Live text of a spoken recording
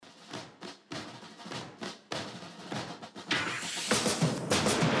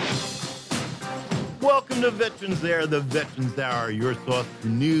Welcome to Veterans Air, the Veterans Hour, your source for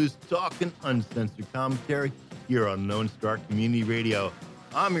news, talk, and uncensored commentary here on Lone Star Community Radio.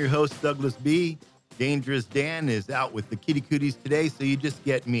 I'm your host, Douglas B. Dangerous Dan is out with the kitty cooties today, so you just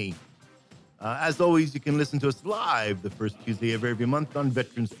get me. As always, you can listen to us live the first Tuesday of every month on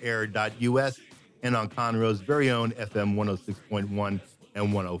veteransair.us and on Conroe's very own FM 106.1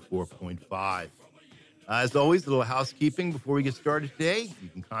 and 104.5. As always, a little housekeeping before we get started today. You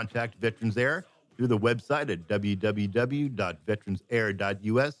can contact Veterans Air through the website at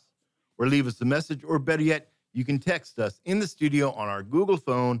www.veteransair.us or leave us a message, or better yet, you can text us in the studio on our Google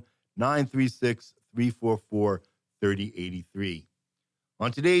phone, 936-344-3083.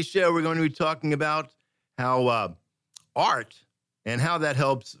 On today's show, we're going to be talking about how art and how that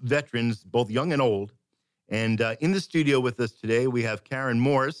helps veterans, both young and old. And in the studio with us today, we have Karen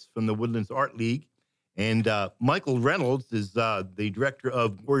Morris from the Woodlands Art League, and Michael Reynolds is the director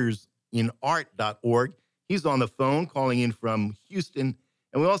of warriorsinart.org. He's on the phone calling in from Houston.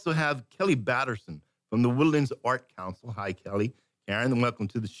 And we also have Kelly Batterson from the Woodlands Art Council. Hi, Kelly. Karen, and welcome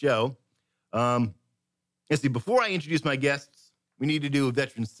to the show. Let's see, before I introduce my guests, we need to do a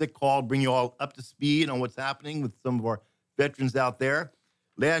veteran sick call, bring you all up to speed on what's happening with some of our veterans out there.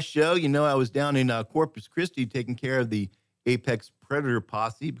 Last show, I was down in Corpus Christi taking care of the Apex Predator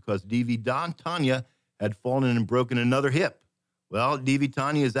posse because DV Don Tanya had fallen and broken another hip. Well, DV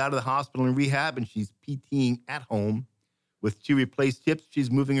Tanya is out of the hospital in rehab, and she's PTing at home. With 2 replaced hips,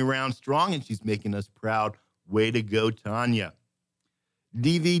 she's moving around strong, and she's making us proud. Way to go, Tanya.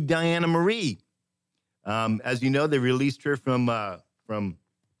 DV Diana Marie. As you know, they released her from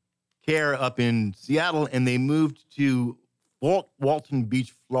care up in Seattle, and they moved to Walton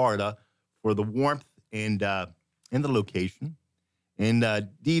Beach, Florida, for the warmth and the location. And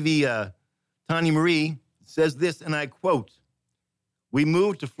DV Tanya Marie says this, and I quote, "We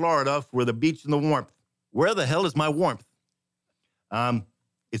moved to Florida for the beach and the warmth. Where the hell is my warmth?"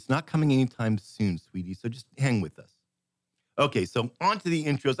 It's not coming anytime soon, sweetie, so just hang with us. Okay, so on to the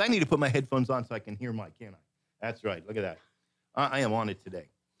intros. I need to put my headphones on so I can hear Mike, can't I? That's right. Look at that. I am on it today.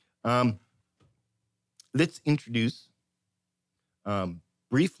 Let's introduce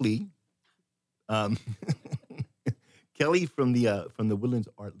briefly Kelly from the Woodlands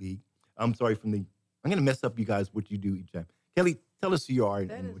Art League. I'm going to mess up you guys what you do each time. Kelly, tell us who you are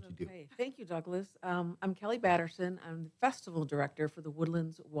and what you do. Thank you, Douglas. I'm Kelly Batterson. I'm the festival director for the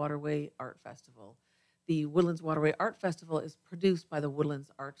Woodlands Waterway Art Festival. The Woodlands Waterway Art Festival is produced by the Woodlands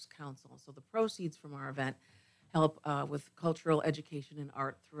Arts Council. So the proceeds from our event help with cultural education and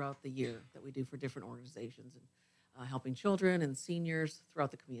art throughout the year that we do for different organizations and helping children and seniors throughout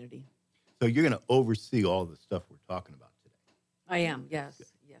the community. So you're going to oversee all the stuff we're talking about today. I am, yes.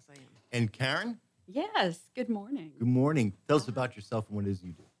 Yes, I am. And Karen? Yes, good morning. Good morning. Tell us about yourself and what it is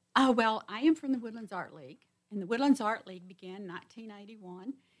you do. Well, I am from the Woodlands Art League, and the Woodlands Art League began in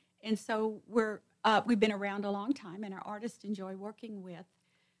 1981. And so we've been around a long time, and our artists enjoy working with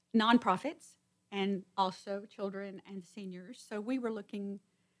nonprofits and also children and seniors. So we were looking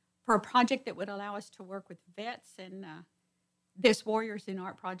for a project that would allow us to work with vets, and this Warriors in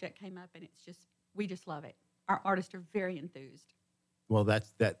Art project came up, and we just love it. Our artists are very enthused. Well,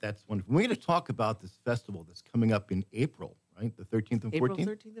 that's wonderful. We're going to talk about this festival that's coming up in April, right? The 13th and 14th? April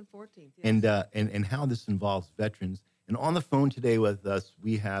 13th and 14th, yes. And how this involves veterans. And on the phone today with us,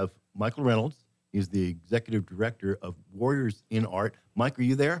 we have Michael Reynolds. He's the executive director of Warriors in Art. Mike, are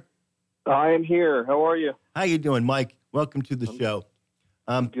you there? I am here. How are you? How you doing, Mike? Welcome to the show.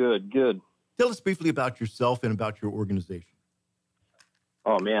 Good. Tell us briefly about yourself and about your organization.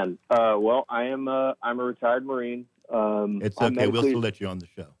 Oh man. Well, I'm a retired Marine. It's okay. We'll still let you on the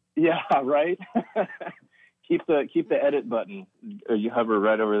show. Yeah, right. keep the edit button. You hover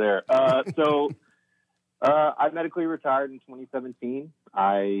right over there. I medically retired in 2017.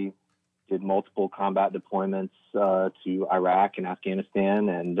 I did multiple combat deployments to Iraq and Afghanistan,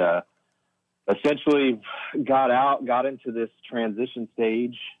 and essentially got into this transition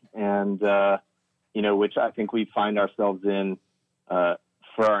stage, and which I think we find ourselves in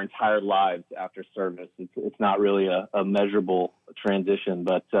for our entire lives after service. It's not really a measurable transition,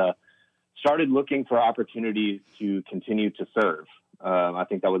 but started looking for opportunities to continue to serve. I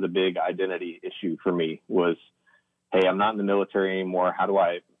think that was a big identity issue for me was, hey, I'm not in the military anymore. How do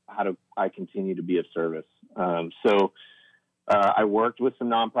I continue to be of service? So I worked with some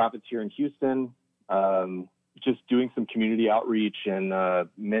nonprofits here in Houston, just doing some community outreach and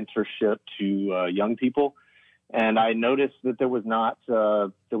mentorship to young people. And I noticed that there was not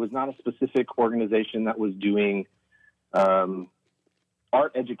a specific organization that was doing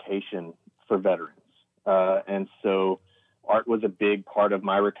art education for veterans. And so art was a big part of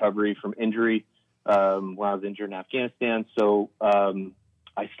my recovery from injury. when I was injured in Afghanistan. So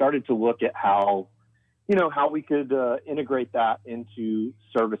I started to look at how we could integrate that into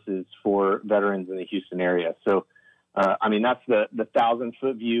services for veterans in the Houston area. So, I mean, that's the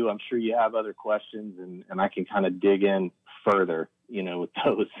 1,000-foot view. I'm sure you have other questions, and I can kind of dig in further, with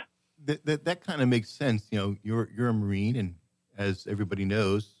those. That kind of makes sense. You're a Marine, and as everybody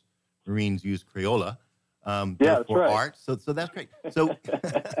knows, Marines use Crayola that's for right. art. So that's great. So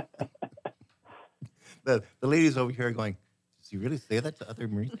the ladies over here are going, does he really say that to other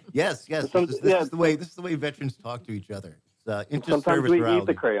Marines? Yes. This is the way veterans talk to each other. It's sometimes we eat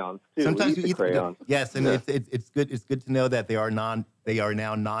the crayons too. Sometimes we eat the crayons. Yes, and yeah. it's good. It's good to know that they are now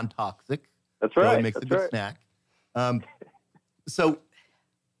non-toxic. That's right. So it makes a good snack. So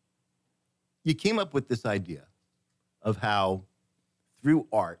you came up with this idea of how through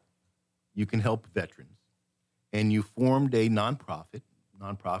art you can help veterans, and you formed a nonprofit.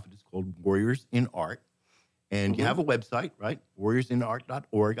 Nonprofit is called Warriors in Art, and you have a website, right?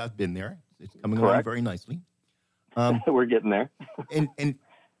 warriorsinart.org. I've been there. It's coming along very nicely. We're getting there. and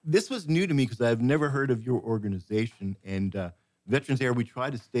this was new to me because I've never heard of your organization. And Veterans Air, we try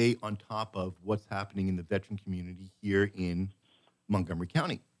to stay on top of what's happening in the veteran community here in Montgomery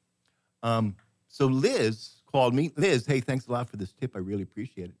County. So Liz called me. Liz, hey, thanks a lot for this tip. I really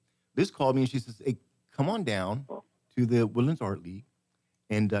appreciate it. Liz called me and she says, hey, come on down to the Woodlands Art League,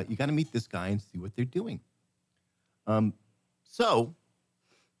 and you got to meet this guy and see what they're doing. So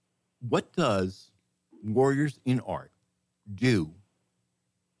what does Warriors in Art do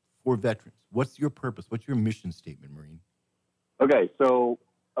for veterans? What's your purpose? What's your mission statement, Marine? Okay, so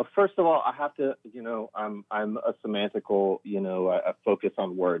first of all, I have to, I'm a semantical, I focus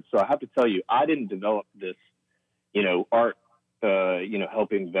on words. So I have to tell you, I didn't develop this, art,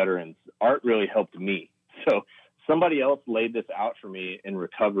 helping veterans. Art really helped me. So somebody else laid this out for me in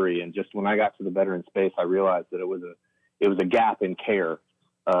recovery. And just when I got to the veteran space, I realized that it was a gap in care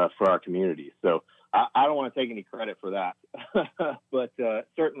for our community. So I don't want to take any credit for that, but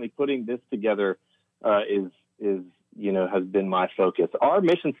certainly putting this together is has been my focus. Our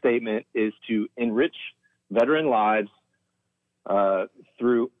mission statement is to enrich veteran lives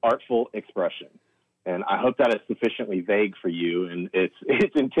through artful expression, and I hope that is sufficiently vague for you. And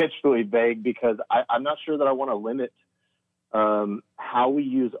it's intentionally vague because I'm not sure that I want to limit how we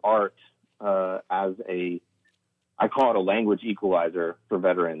use art as I call it a language equalizer for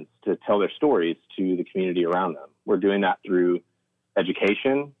veterans to tell their stories to the community around them. We're doing that through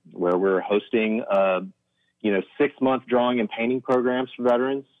education, where we're hosting, 6-month drawing and painting programs for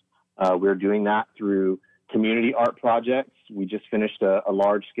veterans. We're doing that through community art projects. We just finished a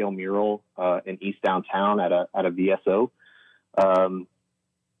large-scale mural in East Downtown at a VSO.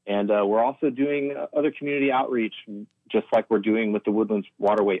 And we're also doing other community outreach, just like we're doing with the Woodlands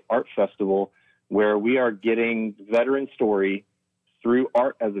Waterway Art Festival, where we are getting veteran story through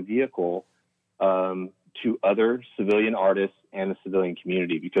art as a vehicle to other civilian artists and the civilian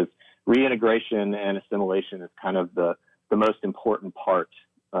community, because reintegration and assimilation is kind of the most important part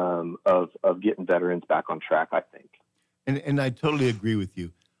of getting veterans back on track, I think. And I totally agree with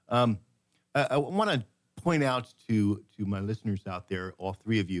you. I want to point out to my listeners out there, all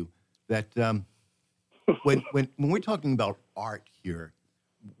three of you, that when we're talking about art here,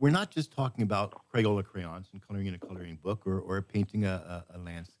 we're not just talking about Crayola crayons and coloring in a coloring book or painting a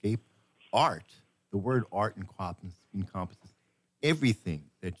landscape. Art, the word art encompasses everything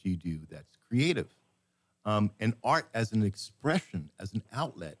that you do that's creative. And art as an expression, as an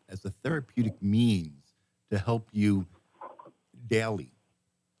outlet, as a therapeutic means to help you daily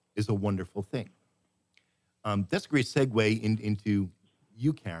is a wonderful thing. That's a great segue into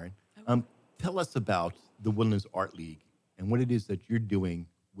you, Karen. Tell us about the Woodlands Art League and what it is that you're doing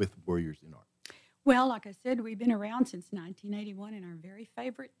with Warriors in Art. Well, like I said, we've been around since 1981, and our very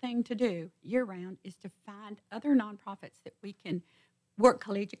favorite thing to do year-round is to find other nonprofits that we can work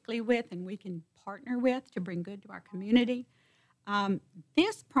collegially with and we can partner with to bring good to our community.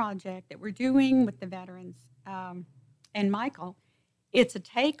 This project that we're doing with the veterans and Michael, it's a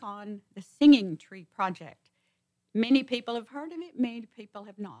take on the Singing Tree Project. Many people have heard of it, many people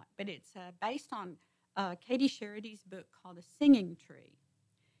have not, but it's based on Katie Sheridy's book called The Singing Tree.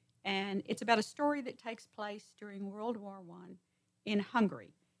 And it's about a story that takes place during World War I in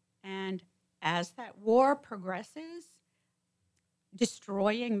Hungary. And as that war progresses,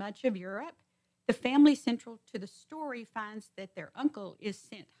 destroying much of Europe, the family central to the story finds that their uncle is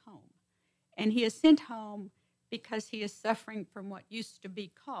sent home. And he is sent home because he is suffering from what used to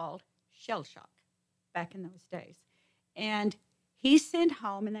be called shell shock back in those days. And he's sent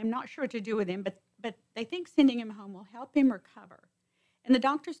home, and I'm not sure what to do with him, but they think sending him home will help him recover. And the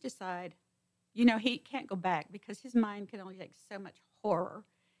doctors decide, he can't go back because his mind can only take so much horror,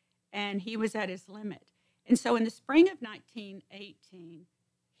 and he was at his limit. And so in the spring of 1918,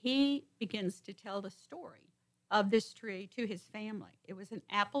 he begins to tell the story of this tree to his family. It was an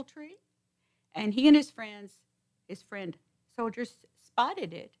apple tree, and he and his friend soldiers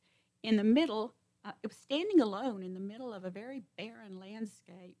spotted it in the middle. It was standing alone in the middle of a very barren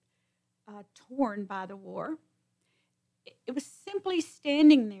landscape, torn by the war. It was simply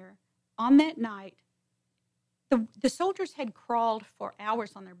standing there on that night. The soldiers had crawled for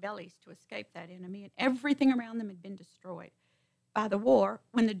hours on their bellies to escape that enemy, and everything around them had been destroyed by the war.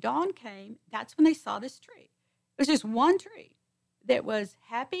 When the dawn came, that's when they saw this tree. It was just one tree that was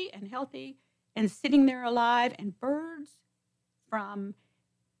happy and healthy and sitting there alive, and birds from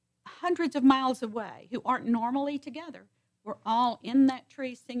hundreds of miles away who aren't normally together were all in that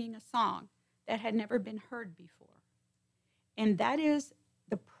tree singing a song that had never been heard before. And that is,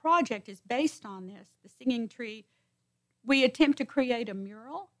 the project is based on this, the singing tree. We attempt to create a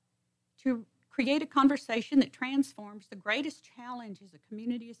mural, to create a conversation that transforms the greatest challenges a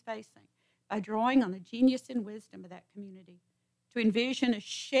community is facing by drawing on the genius and wisdom of that community to envision a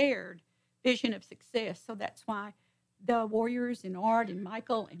shared vision of success. So that's why the warriors and Art and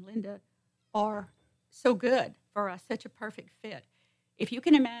Michael and Linda are so good for us, such a perfect fit. If you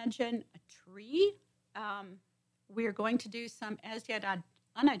can imagine a tree, we're going to do some as yet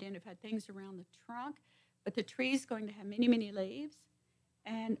unidentified things around the trunk, but the tree is going to have many, many leaves.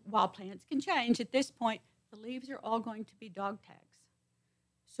 And while plants can change, at this point, the leaves are all going to be dog tags.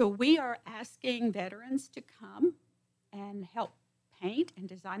 So we are asking veterans to come and help paint and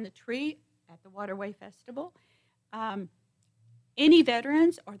design the tree at the Waterway Festival. Any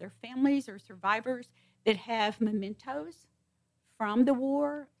veterans or their families or survivors that have mementos from the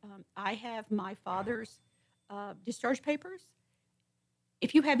war. I have my father's discharge papers.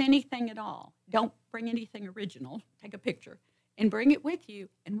 If you have anything at all, don't bring anything original. Take a picture and bring it with you,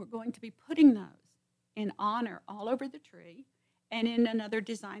 and we're going to be putting those in honor all over the tree and in another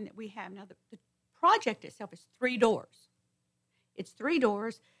design that we have. Now, the project itself is 3 doors. It's 3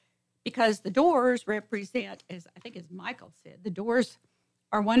 doors because the doors represent, as Michael said, the doors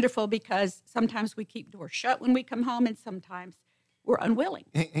are wonderful because sometimes we keep doors shut when we come home and sometimes we're unwilling.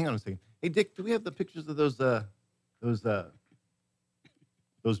 Hang on a second. Hey, Dick, do we have the pictures of those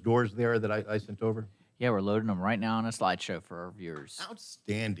doors there that I sent over? Yeah, we're loading them right now on a slideshow for our viewers.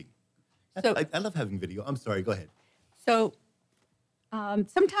 Outstanding. So- I love having video. I'm sorry. Go ahead. So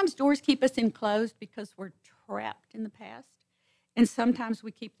sometimes doors keep us enclosed because we're trapped in the past. And sometimes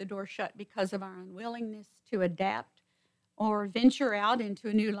we keep the door shut because of our unwillingness to adapt or venture out into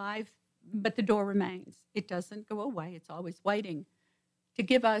a new life, but the door remains. It doesn't go away. It's always waiting to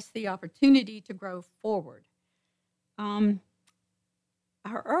give us the opportunity to grow forward. Our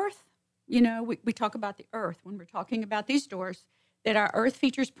earth, we talk about the earth when we're talking about these doors, that our earth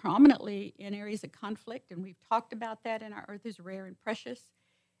features prominently in areas of conflict, and we've talked about that, and our earth is rare and precious.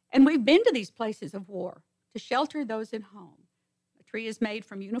 And we've been to these places of war to shelter those at home. A tree is made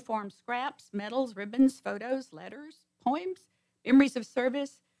from uniform scraps, medals, ribbons, photos, letters, poems, memories of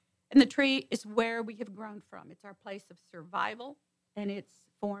service, and the tree is where we have grown from. It's our place of survival, and it's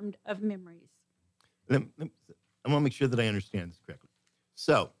formed of memories. I want to make sure that I understand this correctly.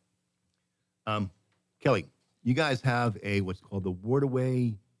 So, Kelly, you guys have what's called the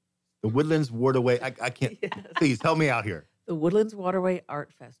Woodlands Waterway. I can't. Yes. Please help me out here. The Woodlands Waterway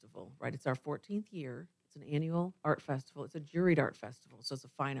Art Festival, right? It's our 14th year. It's an annual art festival. It's a juried art festival, so it's a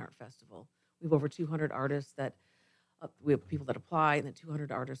fine art festival. We have over 200 artists we have people that apply, and then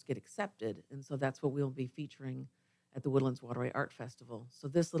 200 artists get accepted, and so that's what we'll be featuring at the Woodlands Waterway Art Festival. So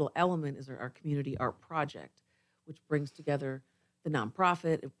this little element is our community art project, which brings together the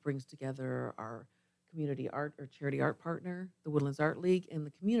nonprofit. It brings together our community art or charity art partner, the Woodlands Art League, and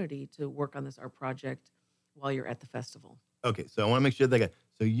the community to work on this art project while you're at the festival. Okay, so I want to make sure that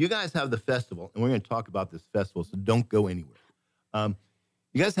so you guys have the festival, and we're going to talk about this festival, so don't go anywhere.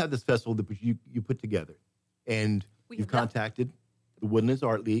 You guys have this festival that you put together, and you've contacted the Woodlands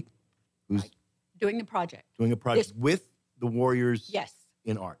Art League, who's doing the project. Doing a project with the Warriors Yes.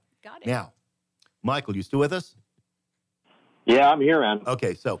 in art. Got it. Now, Michael, you still with us? Yeah, I'm here, man.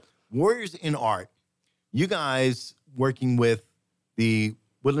 Okay, so Warriors in Art, you guys working with the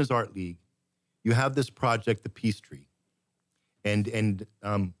Woodlands Art League, you have this project, the Peace Tree, and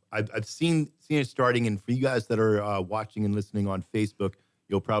I've seen it starting. And for you guys that are watching and listening on Facebook,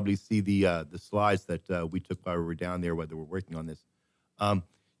 you'll probably see the slides that we took while we were down there, while they were working on this.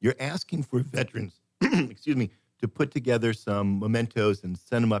 You're asking for veterans, excuse me, to put together some mementos and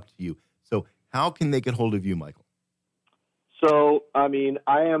send them up to you. So how can they get hold of you, Michael? So, I mean,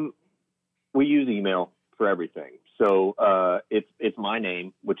 I am we use email for everything. So it's my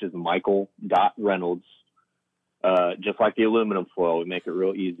name, which is Michael.Reynolds, just like the aluminum foil. We make it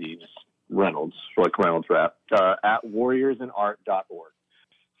real easy. Just Reynolds, like Reynolds Wrap, at warriorsinart.org.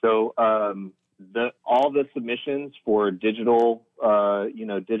 So all the submissions for digital,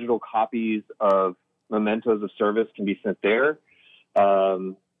 digital copies of mementos of service can be sent there.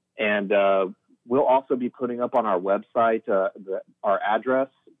 And we'll also be putting up on our website our address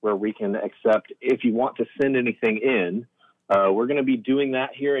where we can accept, if you want to send anything in. We're going to be doing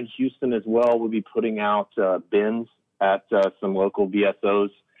that here in Houston as well. We'll be putting out bins at some local VSOs.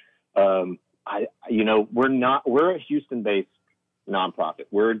 We're a Houston-based nonprofit.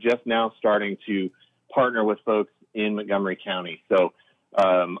 We're just now starting to partner with folks in Montgomery County. So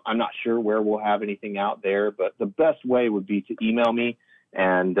I'm not sure where we'll have anything out there, but the best way would be to email me,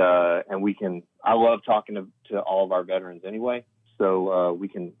 and we can. I love talking to all of our veterans anyway, so we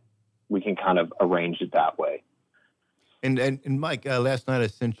can kind of arrange it that way. And Mike, last night I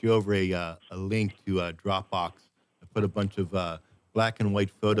sent you over a link to Dropbox. I put a bunch of black and white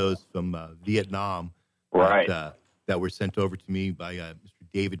photos from Vietnam, right? That were sent over to me by Mr.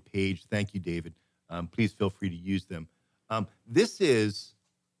 David Page. Thank you, David. Please feel free to use them. This is,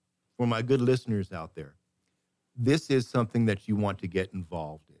 for my good listeners out there, this is something that you want to get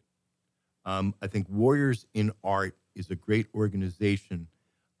involved in. I think Warriors in Art is a great organization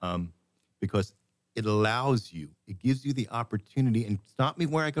because it allows you, it gives you the opportunity, and stop me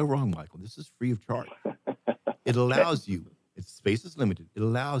where I go wrong, Michael. This is free of charge. It allows you, its space is limited, it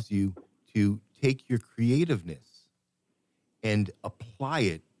allows you to take your creativeness and apply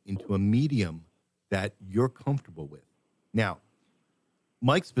it into a medium that you're comfortable with. Now,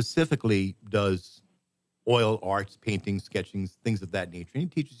 Mike specifically does oil arts, painting, sketching, things of that nature, and he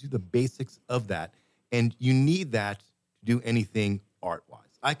teaches you the basics of that, and you need that to do anything art-wise.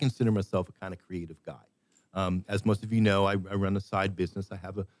 I consider myself a kind of creative guy. As most of you know, I run a side business. I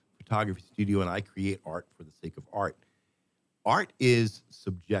have a photography studio, and I create art for the sake of art. Art is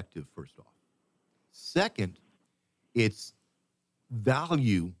subjective, first off. Second, its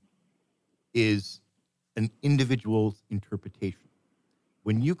value is an individual's interpretation.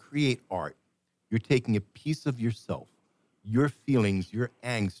 When you create art, you're taking a piece of yourself, your feelings, your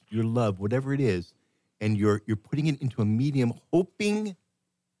angst, your love, whatever it is, and you're putting it into a medium, hoping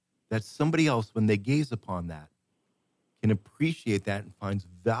that somebody else, when they gaze upon that, can appreciate that and finds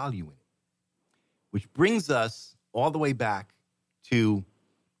value in it. Which brings us all the way back to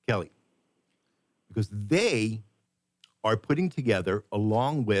Kelly, because they are putting together,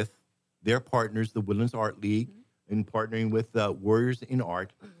 along with their partners, the Woodlands Art League, and partnering with Warriors in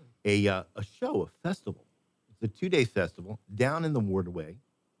Art, a show, a festival. It's a 2-day festival down in the Waterway,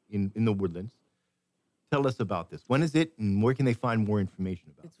 in the Woodlands. Tell us about this. When is it, and where can they find more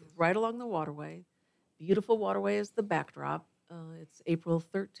information about it? It's right along the waterway. Beautiful waterway is the backdrop. It's April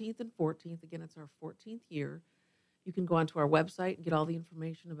 13th and 14th. Again, it's our 14th year. You can go onto our website and get all the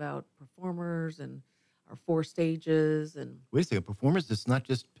information about performers and our 4 stages. And Wait a second, performers, it's not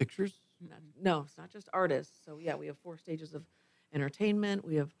just pictures? no, it's not just artists. So yeah, we have 4 stages of entertainment.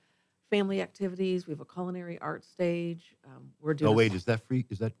 We have family activities. We have a culinary art stage. We're doing. Oh, wait, is that free?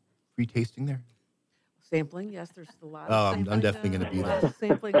 Is that free tasting there? Sampling, yes, there's a lot Oh, of I'm sampling. definitely gonna be there. Lots of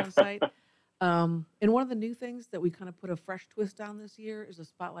sampling on site. And one of the new things that we kind of put a fresh twist on this year is a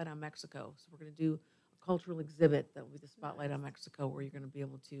spotlight on Mexico. So we're going to do a cultural exhibit that will be the spotlight on Mexico, where you're going to be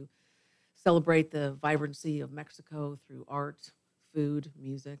able to celebrate the vibrancy of Mexico through art, food,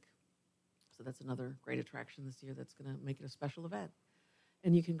 music. So that's another great attraction this year that's going to make it a special event.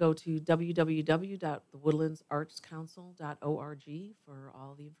 And you can go to www.thewoodlandsartscouncil.org for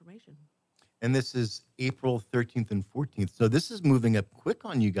all the information. And this is April 13th and 14th. So this is moving up quick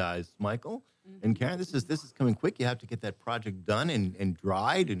on you guys, Michael and Karen. This is coming quick. You have to get that project done and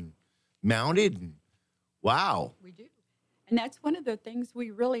dried and mounted. And wow. We do. And that's one of the things we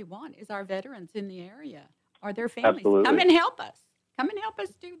really want is our veterans in the area or their families. Absolutely. Come and help us. Come and help us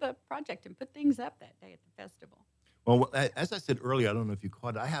do the project and put things up that day at the festival. Well, as I said earlier, I don't know if you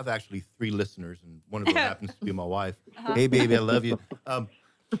caught it. I have actually 3 listeners, and one of them happens to be my wife. Hey, baby, I love you.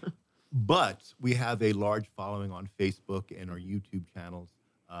 But we have a large following on Facebook and our YouTube channels.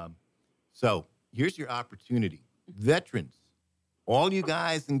 So here's your opportunity. Veterans, all you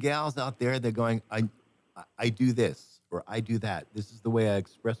guys and gals out there, they're going, I do this or I do that. This is the way I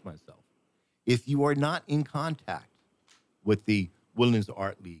express myself. If you are not in contact with the Woodlands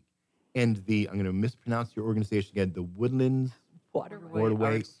Art League and I'm going to mispronounce your organization again, the Woodlands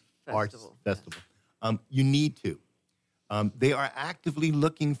Waterway Arts Festival. You need to. They are actively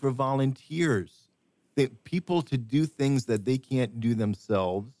looking for volunteers, people to do things that they can't do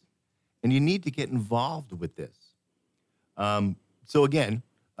themselves, and you need to get involved with this. So again,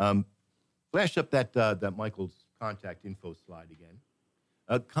 flash up that Michael's contact info slide again.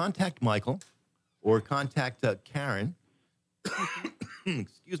 Contact Michael or contact Karen.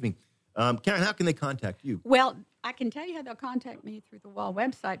 Excuse me. Karen, how can they contact you? Well, I can tell you how they'll contact me through the WAL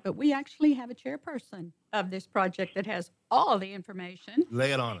website, but we actually have a chairperson of this project that has all the information.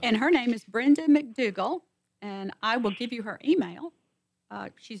 Lay it on us. And her name is Brenda McDougall, and I will give you her email.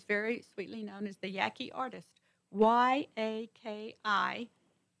 She's very sweetly known as the Yaki Artist, YAKI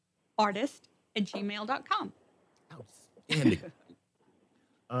artist @gmail.com. Outstanding.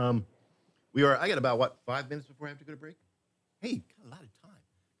 I got about, 5 minutes before I have to go to break? Hey, got a lot of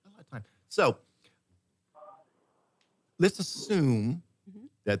time. So let's assume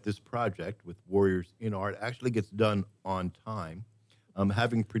that this project with Warriors in Art actually gets done on time.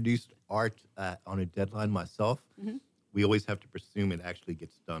 Having produced art on a deadline myself, we always have to presume it actually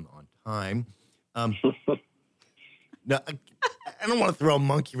gets done on time. Now, I don't want to throw a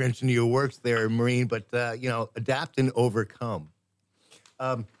monkey wrench into your works there, Maureen, but, adapt and overcome.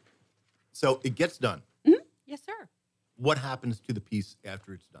 So it gets done. Yes, sir. What happens to the piece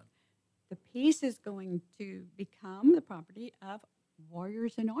after it's done? The piece is going to become the property of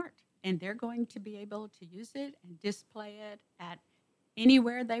Warriors in Art, and they're going to be able to use it and display it at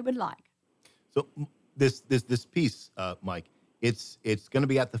anywhere they would like. So this piece, Mike, it's going to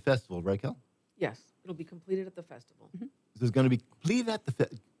be at the festival, right, Kel? Yes, it'll be completed at the festival. So it's going to be completed at the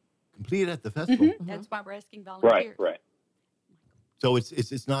festival. That's why we're asking volunteers. Right. So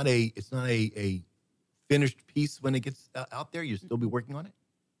it's not a finished piece when it gets out there. You'll still be working on it,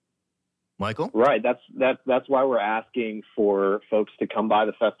 Michael. Right. That's why we're asking for folks to come by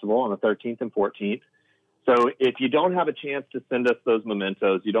the festival on the 13th and 14th. So if you don't have a chance to send us those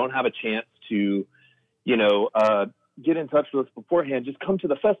mementos, you don't have a chance to, get in touch with us beforehand, just come to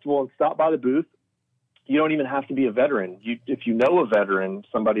the festival and stop by the booth. You don't even have to be a veteran. If you know a veteran,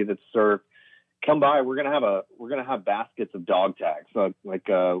 somebody that's served, come by. We're gonna have baskets of dog tags. So like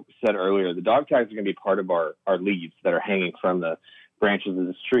said earlier, the dog tags are gonna be part of our leaves that are hanging from the branches of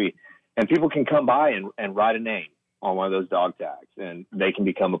this tree, and people can come by and write a name on one of those dog tags, and they can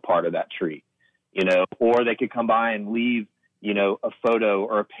become a part of that tree, or they could come by and leave, a photo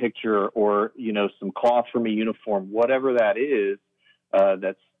or a picture or, some cloth from a uniform, whatever that is,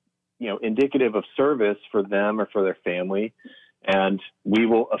 that's, indicative of service for them or for their family. And we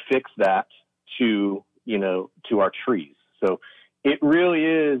will affix that to our trees. So it really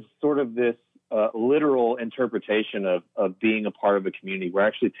is sort of this literal interpretation of being a part of a community. We're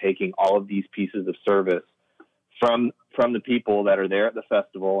actually taking all of these pieces of service from the people that are there at the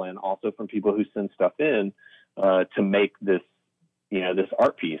festival, and also from people who send stuff in to make this, this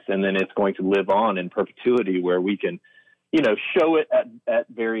art piece. And then it's going to live on in perpetuity, where we can, show it at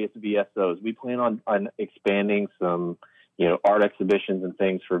various VSOs. We plan on expanding some, art exhibitions and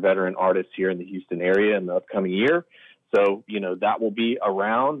things for veteran artists here in the Houston area in the upcoming year. So, that will be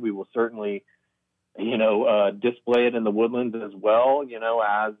around. We will certainly, display it in the Woodlands as well,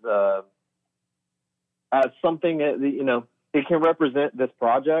 as something that, it can represent this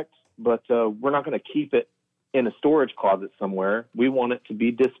project, but we're not going to keep it in a storage closet somewhere. We want it to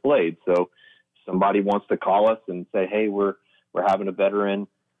be displayed. So if somebody wants to call us and say, hey, we're having a veteran,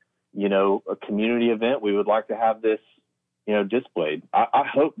 a community event, we would like to have this, displayed. I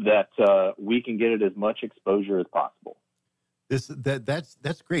hope that we can get it as much exposure as possible.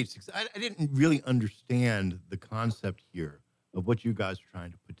 That's great. I didn't really understand the concept here of what you guys are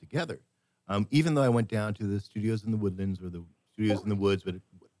trying to put together. Even though I went down to the Studios in the Woodlands or the Studios in the Woods,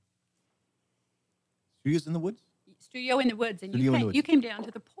 Studios in the Woods? Studio in the Woods, and Studio in the Woods. you came down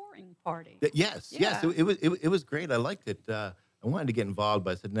to the pouring party. Yes. It was great. I liked it. I wanted to get involved,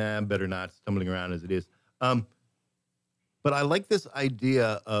 but I said, nah, I'm better not, stumbling around as it is. But I like this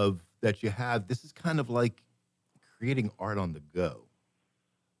idea of that you have. This is kind of like creating art on the go.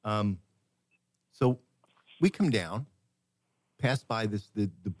 So we come down, pass by the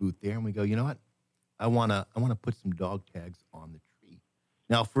booth there, and we go, you know what? I wanna put some dog tags on the tree.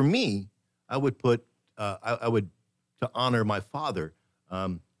 Now, for me, I would put I would, to honor my father.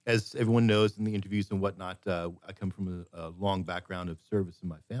 As everyone knows in the interviews and whatnot, I come from a long background of service in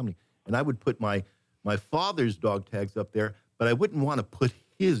my family, and I would put my father's dog tags up there, but I wouldn't want to put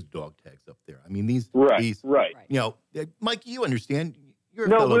his dog tags up there. I mean, these, Right. Mike, you understand. You're a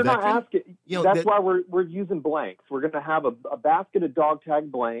No, fellow we're veteran. not asking. That's why we're using blanks. We're going to have a basket of dog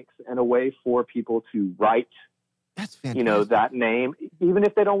tag blanks and a way for people to write, That's fantastic. that name. Even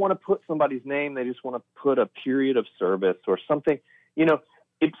if they don't want to put somebody's name, they just want to put a period of service or something.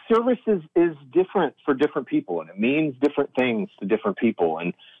 Service is different for different people, and it means different things to different people.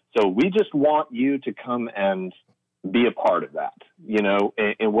 And So we just want you to come and be a part of that,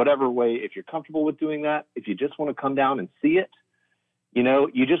 in whatever way. If you're comfortable with doing that, if you just want to come down and see it,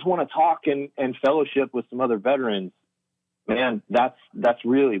 you just want to talk and fellowship with some other veterans, man, that's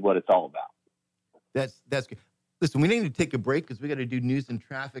really what it's all about. That's good. Listen, we need to take a break because we got to do news and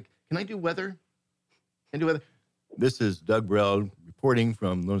traffic. Can I do weather? This is Doug Brell reporting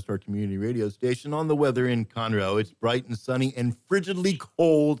from Lone Star Community Radio Station on the weather in Conroe. It's bright and sunny and frigidly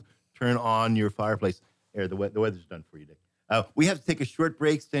cold. Turn on your fireplace. There, the weather's done for you, Dick. We have to take a short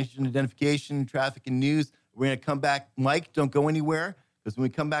break. Station identification, traffic, and news. We're going to come back. Mike, don't go anywhere, because when we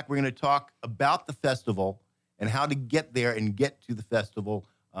come back, we're going to talk about the festival and how to get there and get to the festival,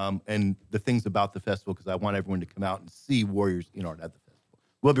 and the things about the festival, because I want everyone to come out and see Warriors in Art at the festival.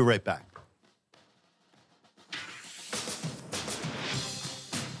 We'll be right back.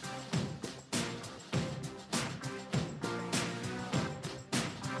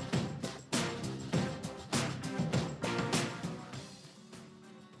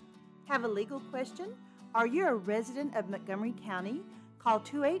 Have a legal question? Are you a resident of Montgomery County? Call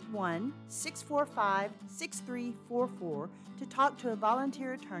 281-645-6344 to talk to a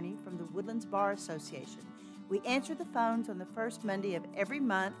volunteer attorney from the Woodlands Bar Association. We answer the phones on the first Monday of every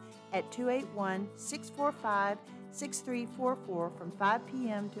month at 281-645-6344 from 5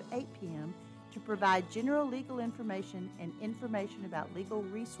 p.m. to 8 p.m. to provide general legal information and information about legal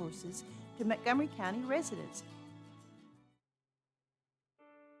resources to Montgomery County residents.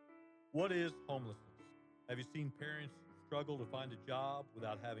 What is homelessness? Have you seen parents struggle to find a job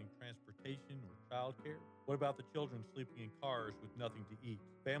without having transportation or childcare? What about the children sleeping in cars with nothing to eat?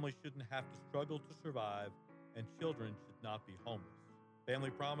 Families shouldn't have to struggle to survive, and children should not be homeless.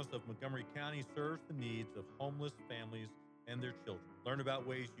 Family Promise of Montgomery County serves the needs of homeless families and their children. Learn about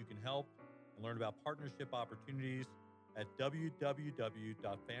ways you can help and learn about partnership opportunities at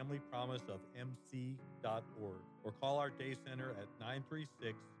www.familypromiseofmc.org or call our day center at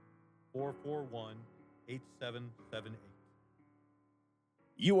 936-441-8778.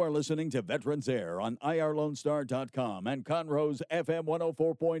 You are listening to Veterans Air on IRLoneStar.com and Conroe's FM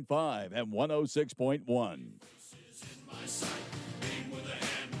 104.5 and 106.1.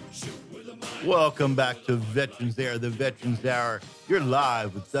 Welcome back to Veterans Air, the Veterans Hour. You're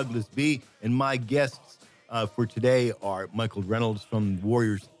live with Douglas B. And my guests for today are Michael Reynolds from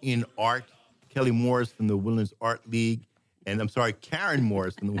Warriors in Art, Kelly Morris from the Woodlands Art League, Karen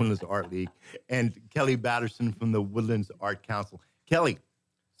Morris from the Woodlands Art League, and Kelly Batterson from the Woodlands Art Council. Kelly,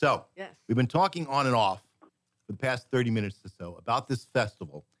 so Yes. We've been talking on and off for the past 30 minutes or so about this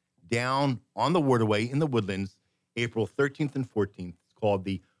festival down on the Waterway in the Woodlands, April 13th and 14th. It's called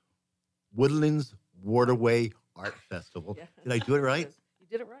the Woodlands Waterway Art Festival. Yeah. Did I do it right? You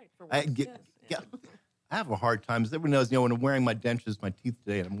did it right. For I once, get- yes. yeah. I have a hard time. As everyone knows, when I'm wearing my dentures, my teeth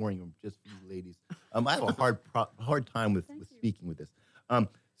today, and I'm wearing them just for you ladies. I have a hard time with speaking with this.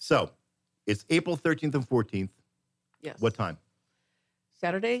 So it's April 13th and 14th. Yes. What time?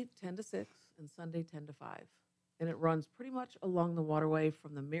 Saturday, 10 to 6, and Sunday, 10 to 5. And it runs pretty much along the waterway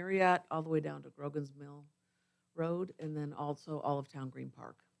from the Marriott all the way down to Grogan's Mill Road, and then also Olive Town Green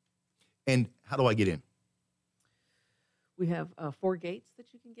Park. And how do I get in? We have 4 gates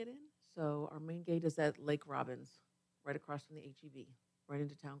that you can get in. So our main gate is at Lake Robbins, right across from the HEB, right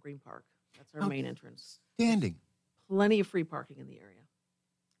into Town Green Park. That's our main entrance. Standing. Plenty of free parking in the area.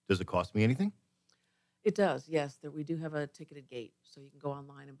 Does it cost me anything? It does, yes. We do have a ticketed gate, so you can go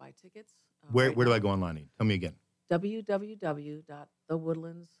online and buy tickets. Where do I go online? Tell me again.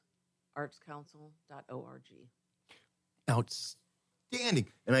 www.thewoodlandsartscouncil.org. Outstanding.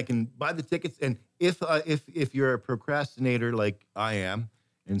 And I can buy the tickets. And if you're a procrastinator like I am,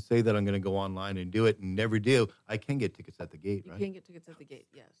 and say that I'm going to go online and do it and never do, I can get tickets at the gate, You right? can get tickets at the gate,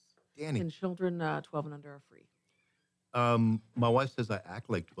 yes. Danny. And children 12 and under are free. My wife says I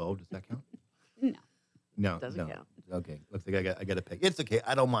act like 12. Does that count? No. No. Doesn't no. count. Okay. Looks like I got to pay. It's okay.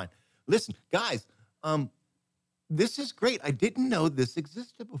 I don't mind. Listen, guys, this is great. I didn't know this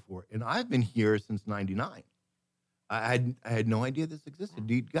existed before, and I've been here since '99. I had no idea this existed.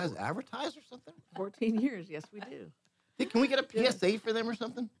 Do you guys advertise or something? 14 years, yes, we do. Hey, can we get a PSA for them or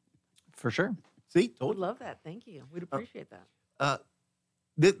something? For sure. See, Would told you. love that. Thank you. We'd appreciate that.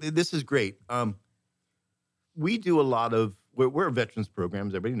 This is great. We do a lot of, we're a veterans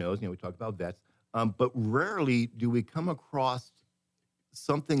programs. Everybody knows, we talk about vets. But rarely do we come across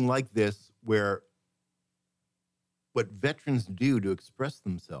something like this where what veterans do to express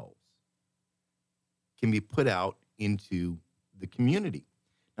themselves can be put out into the community.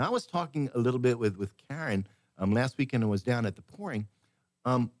 Now, I was talking a little bit with Karen last weekend. I was down at the Pouring.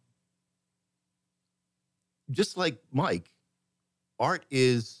 Just like Mike, art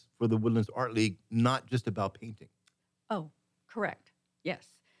is, for the Woodlands Art League, not just about painting. Oh, correct. Yes.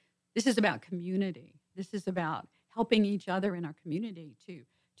 This is about community. This is about helping each other in our community to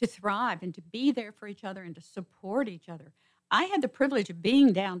thrive and to be there for each other and to support each other. I had the privilege of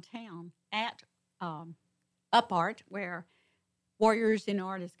being downtown at Up Art, where Warriors in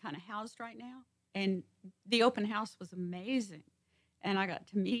Art is kind of housed right now. And the open house was amazing. And I got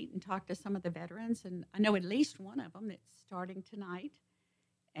to meet and talk to some of the veterans. And I know at least one of them that's starting tonight.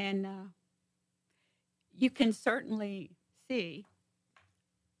 And you can certainly see.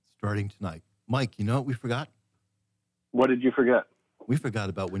 Starting tonight. Mike, you know what we forgot? What did you forget? We forgot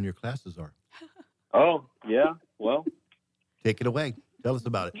about when your classes are. Oh, yeah. Well, Take it away. Tell us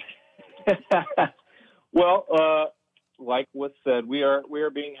about it. well, like was said, we are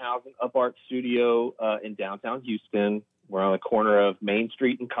being housed in Up Art Studio in downtown Houston. We're on the corner of Main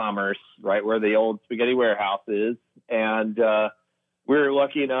Street and Commerce, right where the old Spaghetti Warehouse is. And we're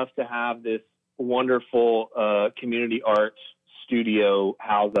lucky enough to have this wonderful community art studio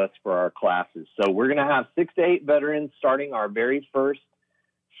house us for our classes. So we're going to have 6 to 8 veterans starting our very first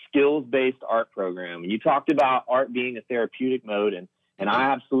skills-based art program. You talked about art being a therapeutic mode, and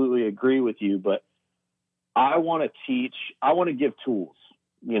I absolutely agree with you, but I want to give tools.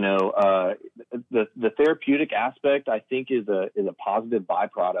 You know, the therapeutic aspect, I think, is a positive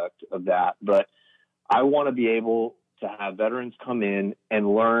byproduct of that, but I want to be able to have veterans come in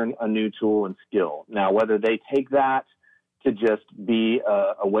and learn a new tool and skill. Now, whether they take that to just be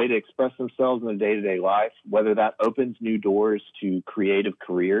a way to express themselves in their day-to-day life, whether that opens new doors to creative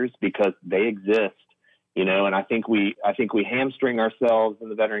careers, because they exist, you know, and I think we hamstring ourselves in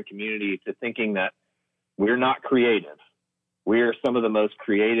the veteran community to thinking that we're not creative. We are some of the most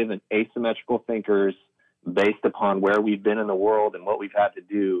creative and asymmetrical thinkers based upon where we've been in the world and what we've had to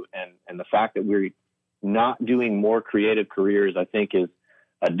do. And the fact that we're not doing more creative careers, I think, is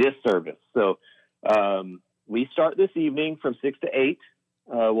a disservice. So, we start this evening from 6 to 8.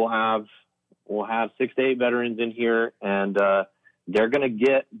 We'll have 6 to 8 veterans in here, and they're going to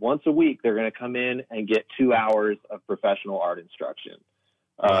get, once a week, they're going to come in and get 2 hours of professional art instruction.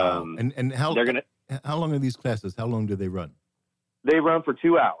 Wow. And how long are these classes? How long do they run? They run for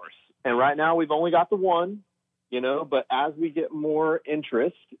 2 hours. And right now we've only got the one, you know, but as we get more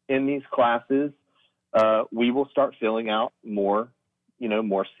interest in these classes, we will start filling out more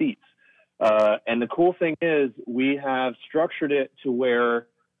seats. And the cool thing is we have structured it to where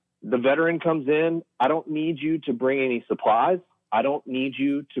the veteran comes in. I don't need you to bring any supplies. I don't need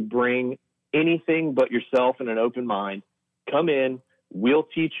you to bring anything but yourself and an open mind. Come in. We'll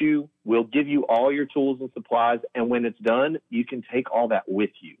teach you. We'll give you all your tools and supplies. And when it's done, you can take all that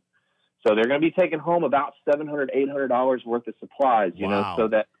with you. So they're going to be taking home about $700, $800 worth of supplies, you know, so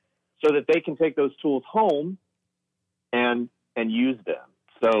that they can take those tools home and use them.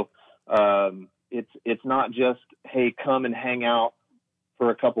 So, it's not just, hey, come and hang out for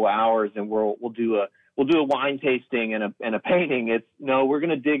a couple of hours and we'll do a wine tasting and a painting. It's no, we're going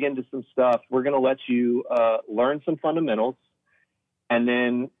to dig into some stuff. We're going to let you learn some fundamentals, and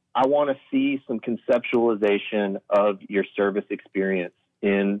then I want to see some conceptualization of your service experience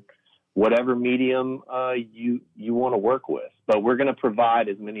in whatever medium you want to work with. But we're going to provide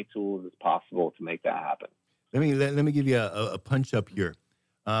as many tools as possible to make that happen. Let me give you a punch up here.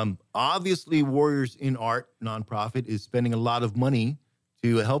 Obviously, Warriors in Art nonprofit is spending a lot of money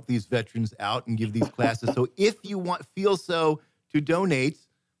to help these veterans out and give these classes. So if you feel so to donate,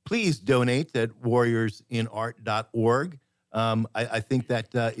 please donate at warriorsinart.org. I think that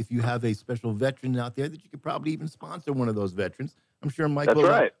if you have a special veteran out there, that you could probably even sponsor one of those veterans. I'm sure Mike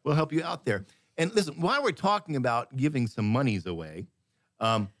will help you out there. And listen, while we're talking about giving some monies away,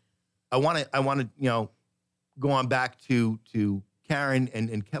 I want to go on back to Karen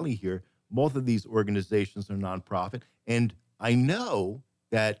and Kelly here. Both of these organizations are nonprofit, and I know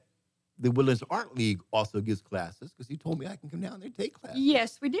that the Woodlands Art League also gives classes, because he told me I can come down there and take classes.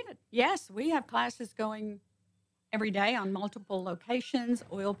 Yes, we did. Yes, we have classes going every day on multiple locations: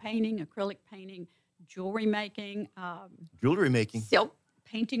 oil painting, acrylic painting, jewelry making, silk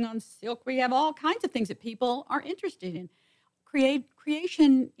painting on silk. We have all kinds of things that people are interested in.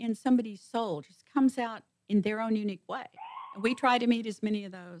 Creation in somebody's soul just comes out in their own unique way. And we try to meet as many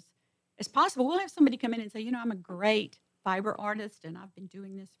of those as possible. We'll have somebody come in and say, I'm a great fiber artist and I've been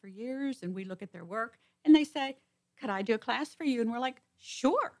doing this for years. And we look at their work and they say, could I do a class for you? And we're like,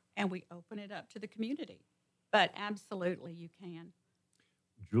 sure. And we open it up to the community. But absolutely, you can.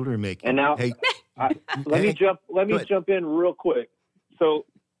 Jewelry making. And now, let me jump in real quick. So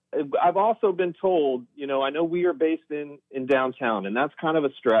I've also been told, I know we are based in downtown, and that's kind of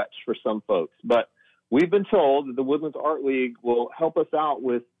a stretch for some folks, but we've been told that the Woodlands Art League will help us out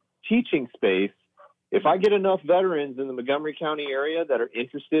with teaching space. If I get enough veterans in the Montgomery County area that are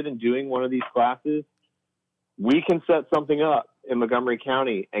interested in doing one of these classes, we can set something up in Montgomery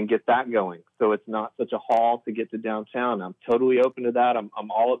County and get that going. So it's not such a haul to get to downtown. I'm totally open to that. I'm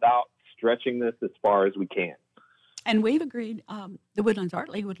all about stretching this as far as we can. And we've agreed, the Woodlands Art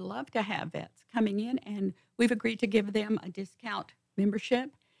League would love to have vets coming in, and we've agreed to give them a discount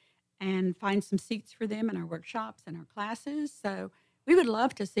membership and find some seats for them in our workshops and our classes. So we would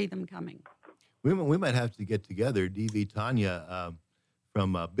love to see them coming. We might have to get together. DV Tanya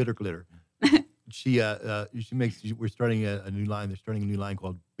from Bitter Glitter. We're starting a new line. They're starting a new line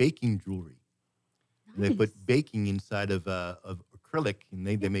called baking jewelry. Nice. And they put baking inside of acrylic, and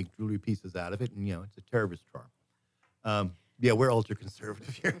they make jewelry pieces out of it. And it's a terrorist charm. We're ultra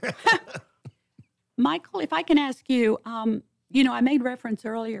conservative here. Michael, if I can ask you, I made reference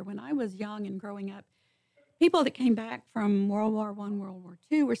earlier when I was young and growing up, people that came back from World War I, World War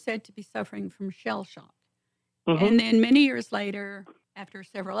II were said to be suffering from shell shock. Mm-hmm. And then many years later, after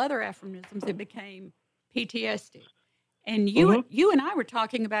several other aphorisms, it became PTSD. And you and I were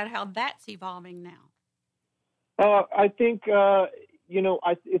talking about how that's evolving now. I think,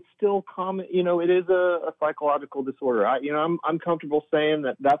 it's still common. It is a psychological disorder. I'm comfortable saying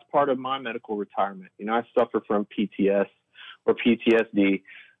that that's part of my medical retirement. I suffer from PTS or PTSD.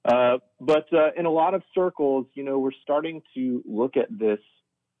 But in a lot of circles, we're starting to look at this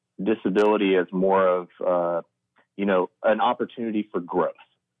disability as more of, an opportunity for growth.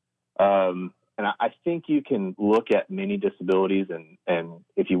 And I think you can look at many disabilities and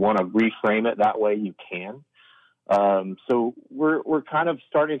if you want to reframe it that way, you can. So we're kind of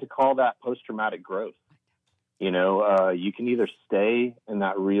starting to call that post-traumatic growth. You can either stay in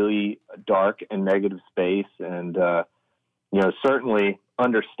that really dark and negative space and, certainly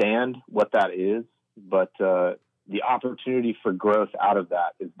understand what that is, but the opportunity for growth out of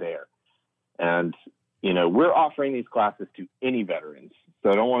that is there. And, we're offering these classes to any veterans, so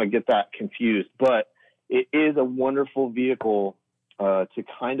I don't want to get that confused, but it is a wonderful vehicle to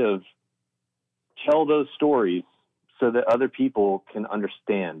kind of tell those stories so that other people can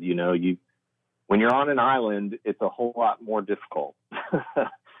understand. When you're on an island, it's a whole lot more difficult.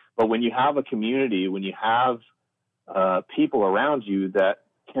 But when you have a community, when you have people around you that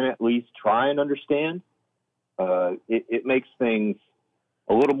can at least try and understand, it makes things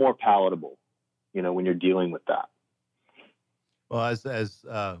a little more palatable, when you're dealing with that. Well, as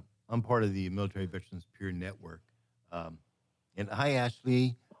I'm part of the Military Veterans Peer Network, and hi,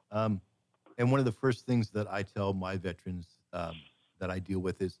 Ashley. And one of the first things that I tell my veterans that I deal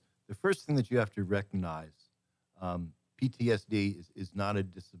with is the first thing that you have to recognize, PTSD is not a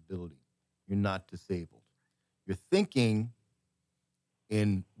disability. You're not disabled. You're thinking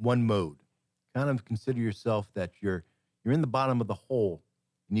in one mode. Kind of consider yourself that you're in the bottom of the hole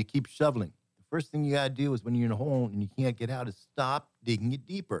and you keep shoveling. The first thing you got to do is when you're in a hole and you can't get out is stop digging it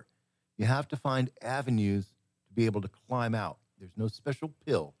deeper. You have to find avenues to be able to climb out. There's no special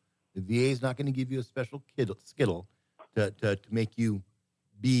pill. The VA is not going to give you a special skittle to make you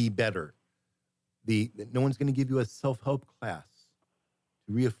be better. No one's going to give you a self-help class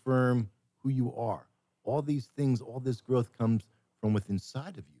to reaffirm who you are. All these things, all this growth comes from within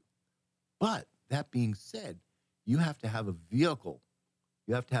inside of you. But that being said, you have to have a vehicle.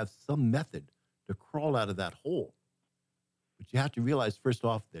 You have to have some method to crawl out of that hole. But you have to realize, first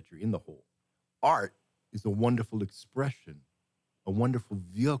off, that you're in the hole. Art is a wonderful expression, a wonderful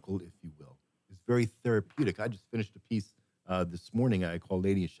vehicle, if you will. It's very therapeutic. I just finished a piece this morning I call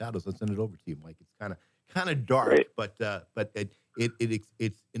Lady of Shadows. I'll send it over to you, Mike. It's kind of dark, Great. but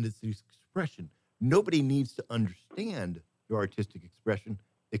it's in its expression. Nobody needs to understand your artistic expression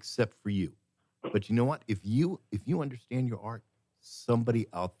except for you. But you know what? If you understand your art, somebody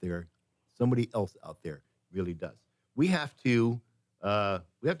else out there really does. We have to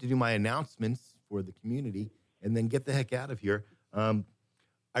do my announcements for the community and then get the heck out of here. I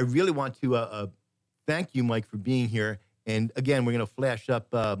really want to thank you, Mike, for being here. And again, we're going to flash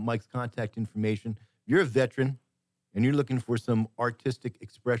up Mike's contact information. If you're a veteran and you're looking for some artistic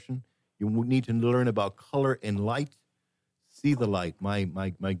expression, you need to learn about color and light. See the light. My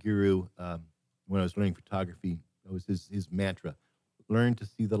guru, when I was learning photography, that was his mantra. Learn to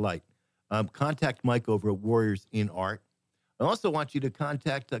see the light. Contact Mike over at Warriors in Art. I also want you to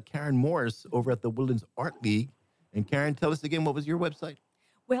contact Karen Morris over at the Woodlands Art League. And Karen, tell us again, what was your website?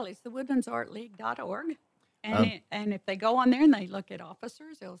 Well, it's the woodlandsartleague.org. And if they go on there and they look at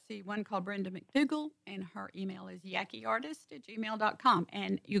officers, they'll see one called Brenda McDougall, and her email is yakiartist@gmail.com.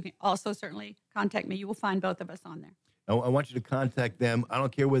 And you can also certainly contact me. You will find both of us on there. I want you to contact them. I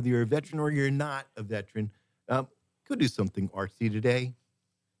don't care whether you're a veteran or you're not a veteran. Go do something artsy today.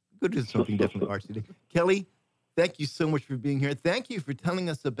 Go do something definitely artsy today. Kelly, thank you so much for being here. Thank you for telling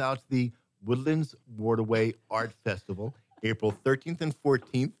us about the Woodlands Waterway Art Festival, April 13th and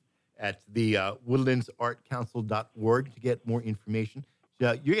 14th at the woodlandsartcouncil.org to get more information.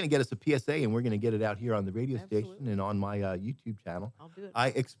 You're going to get us a PSA, and we're going to get it out here on the radio station and on my YouTube channel. I'll do it. I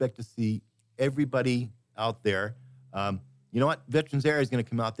expect to see everybody out there. You know what? Veterans Area is going to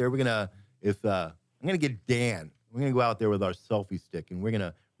come out there. I'm going to get Dan. We're going to go out there with our selfie stick, and we're going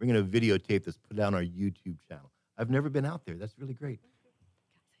to videotape this, put it on our YouTube channel. I've never been out there. That's really great.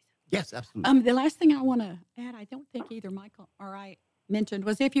 Yes, absolutely. The last thing I want to add, I don't think either Michael or I mentioned,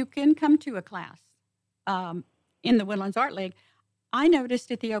 was if you can come to a class in the Woodlands Art League. I noticed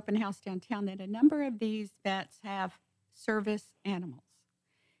at the open house downtown that a number of these vets have service animals,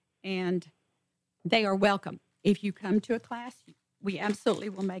 and they are welcome. If you come to a class, we absolutely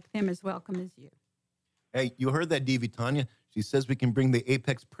will make them as welcome as you. Hey, you heard that, Divy Tanya? She says we can bring the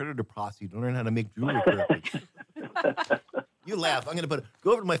Apex Predator posse to learn how to make jewelry correctly. You laugh. I'm going to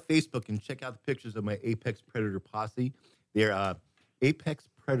go over to my Facebook and check out the pictures of my Apex Predator posse. They're Apex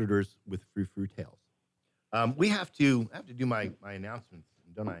Predators with frou-frou tails. I have to do my announcements,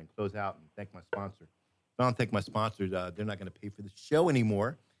 don't I, and close out and thank my sponsor. If I don't thank my sponsor, they're not going to pay for the show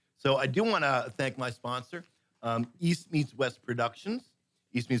anymore. So I do want to thank my sponsor, East Meets West Productions.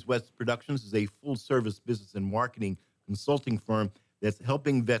 East Meets West Productions is a full-service business and marketing consulting firm that's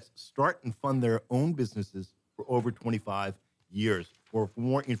helping vets start and fund their own businesses for over 25 years. For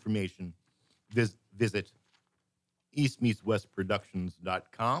more information, visit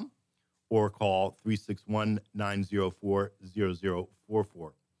eastmeetswestproductions.com or call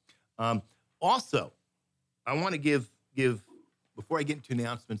 361-904-0044. Also, I want to give before I get into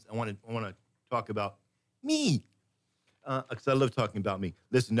announcements, I want to talk about me, because I love talking about me.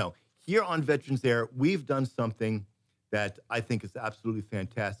 Listen, here on Veterans Air, we've done something that I think is absolutely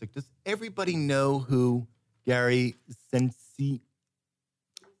fantastic. Does everybody know who Gary Sinise?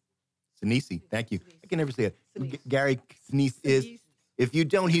 Thank you. I can never say it. Gary Sinise is. If you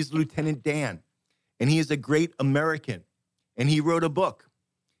don't, he's Lieutenant Dan, and he is a great American, and he wrote a book.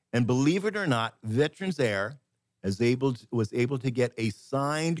 And believe it or not, Veterans Air was able to get a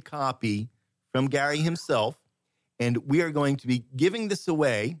signed copy from Gary himself, and we are going to be giving this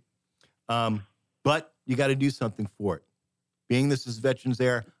away, but you got to do something for it. Being this is Veterans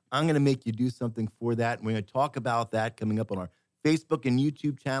Air, I'm going to make you do something for that, and we're going to talk about that coming up on our Facebook and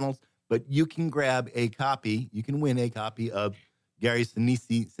YouTube channels, but you can grab a copy, you can win a copy of Gary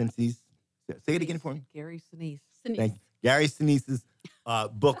Sinise's, say it again for me. Gary Sinise. Thank you. Gary Sinise's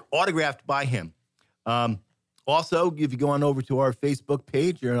book, autographed by him. Also, if you go on over to our Facebook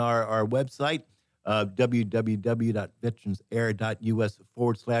page or our website,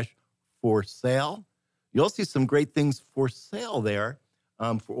 www.veteransair.us/for sale, you'll see some great things for sale there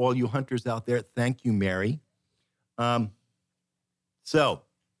for all you hunters out there. Thank you, Mary. So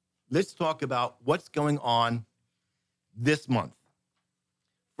let's talk about what's going on this month.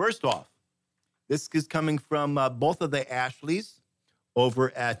 First off, this is coming from both of the Ashleys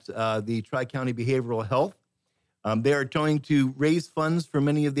over at the Tri-County Behavioral Health. They are going to raise funds for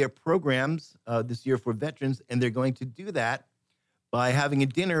many of their programs this year for veterans, and they're going to do that by having a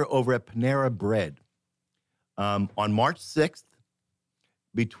dinner over at Panera Bread on March 6th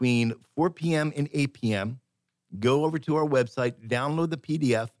between 4 p.m. and 8 p.m. Go over to our website, download the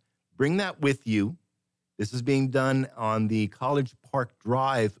PDF, bring that with you. This is being done on the College Park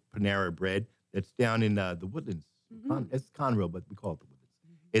Drive Panera Bread that's down in the Woodlands. Mm-hmm. It's Conroe, but we call it the Woodlands.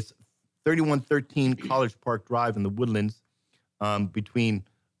 Mm-hmm. It's 3113 College Park Drive in the Woodlands between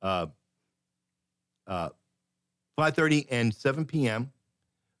 5:30 and 7 p.m.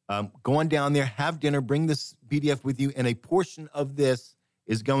 Go on down there, have dinner, bring this PDF with you, and a portion of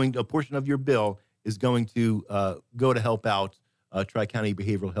your bill is going to go to help out Tri-County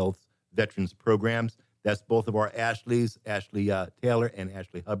Behavioral Health Veterans Programs. That's both of our Ashleys, Ashley Taylor and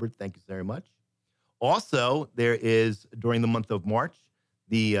Ashley Hubbard. Thank you very much. Also, there is, during the month of March,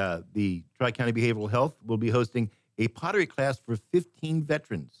 the Tri-County Behavioral Health will be hosting a pottery class for 15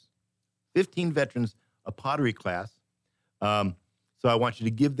 veterans. 15 veterans, a pottery class. So I want you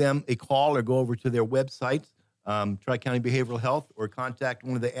to give them a call or go over to their website, Tri-County Behavioral Health, or contact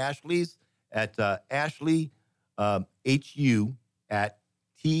one of the Ashleys at Ashley HU at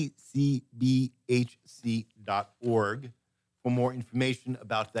tcbhc.org for more information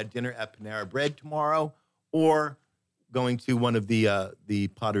about that dinner at Panera Bread tomorrow, or going to one of the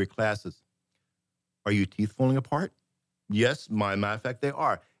pottery classes. Are your teeth falling apart? Yes, matter of fact, they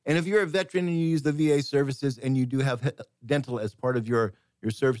are. And if you're a veteran and you use the VA services and you do have dental as part of your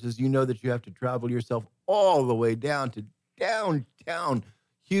services, you know that you have to travel yourself all the way down to downtown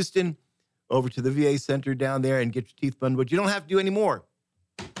Houston, over to the VA center down there and get your teeth done, but you don't have to do anymore.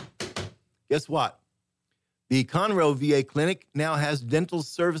 Guess what? The Conroe VA Clinic now has dental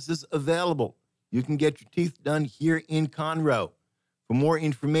services available. You can get your teeth done here in Conroe. For more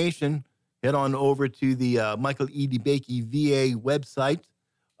information, head on over to the Michael E. DeBakey VA website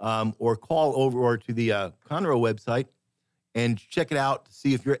or call over or to the Conroe website and check it out to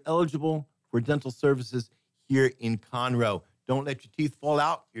see if you're eligible for dental services here in Conroe. Don't let your teeth fall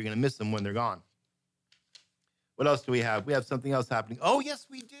out. You're going to miss them when they're gone. What else do we have? We have something else happening. Oh, yes,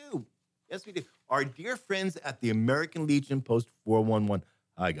 we do. Yes, we do. Our dear friends at the American Legion Post 411.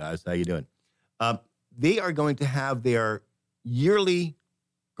 Hi, guys. How you doing? They are going to have their yearly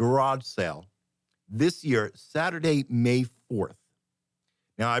garage sale this year, Saturday, May 4th.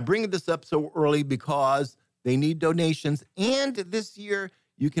 Now, I bring this up so early because they need donations, and this year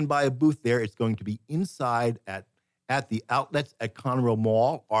you can buy a booth there. It's going to be inside at the outlets at Conroe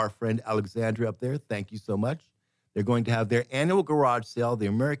Mall. Our friend Alexandra up there, thank you so much. They're going to have their annual garage sale, the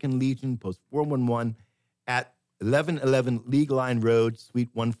American Legion, Post 411, at 1111 League Line Road, Suite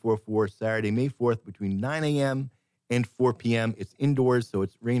 144, Saturday, May 4th, between 9 a.m. and 4 p.m. It's indoors, so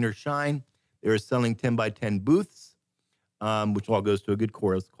it's rain or shine. They're selling 10 by 10 booths, which all goes to a good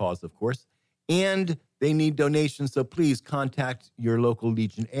cause, of course. And they need donations, so please contact your local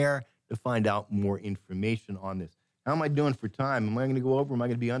Legionnaire to find out more information on this. How am I doing for time? Am I going to go over? Am I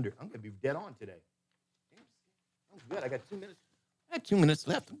going to be under? I'm going to be dead on today. I'm good. I got 2 minutes. I got 2 minutes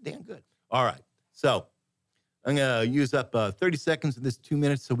left. I'm damn good. All right. So I'm going to use up 30 seconds of this 2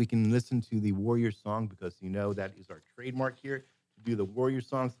 minutes so we can listen to the Warrior song because you know that is our trademark here to do the Warrior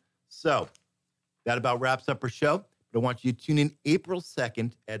songs. So that about wraps up our show. But I want you to tune in April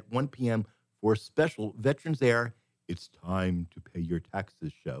 2nd at 1 p.m. for a special Veterans Air It's Time to Pay Your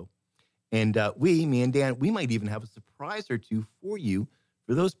Taxes show. And me and Dan, we might even have a surprise or two for you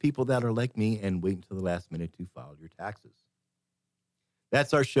for those people that are like me and wait until the last minute to file your taxes.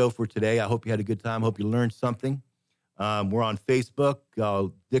 That's our show for today. I hope you had a good time. I hope you learned something. We're on Facebook.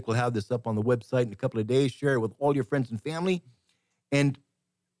 Dick will have this up on the website in a couple of days. Share it with all your friends and family. And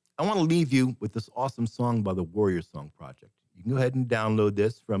I want to leave you with this awesome song by the Warrior Song Project. You can go ahead and download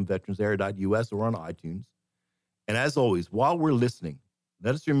this from veteransair.us or on iTunes. And as always, while we're listening,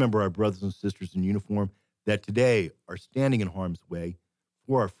 let us remember our brothers and sisters in uniform that today are standing in harm's way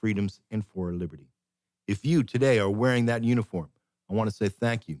for our freedoms and for our liberty. If you today are wearing that uniform, I want to say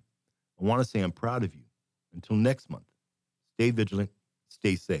thank you. I want to say I'm proud of you. Until next month, stay vigilant,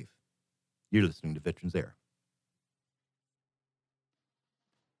 stay safe. You're listening to Veterans Air.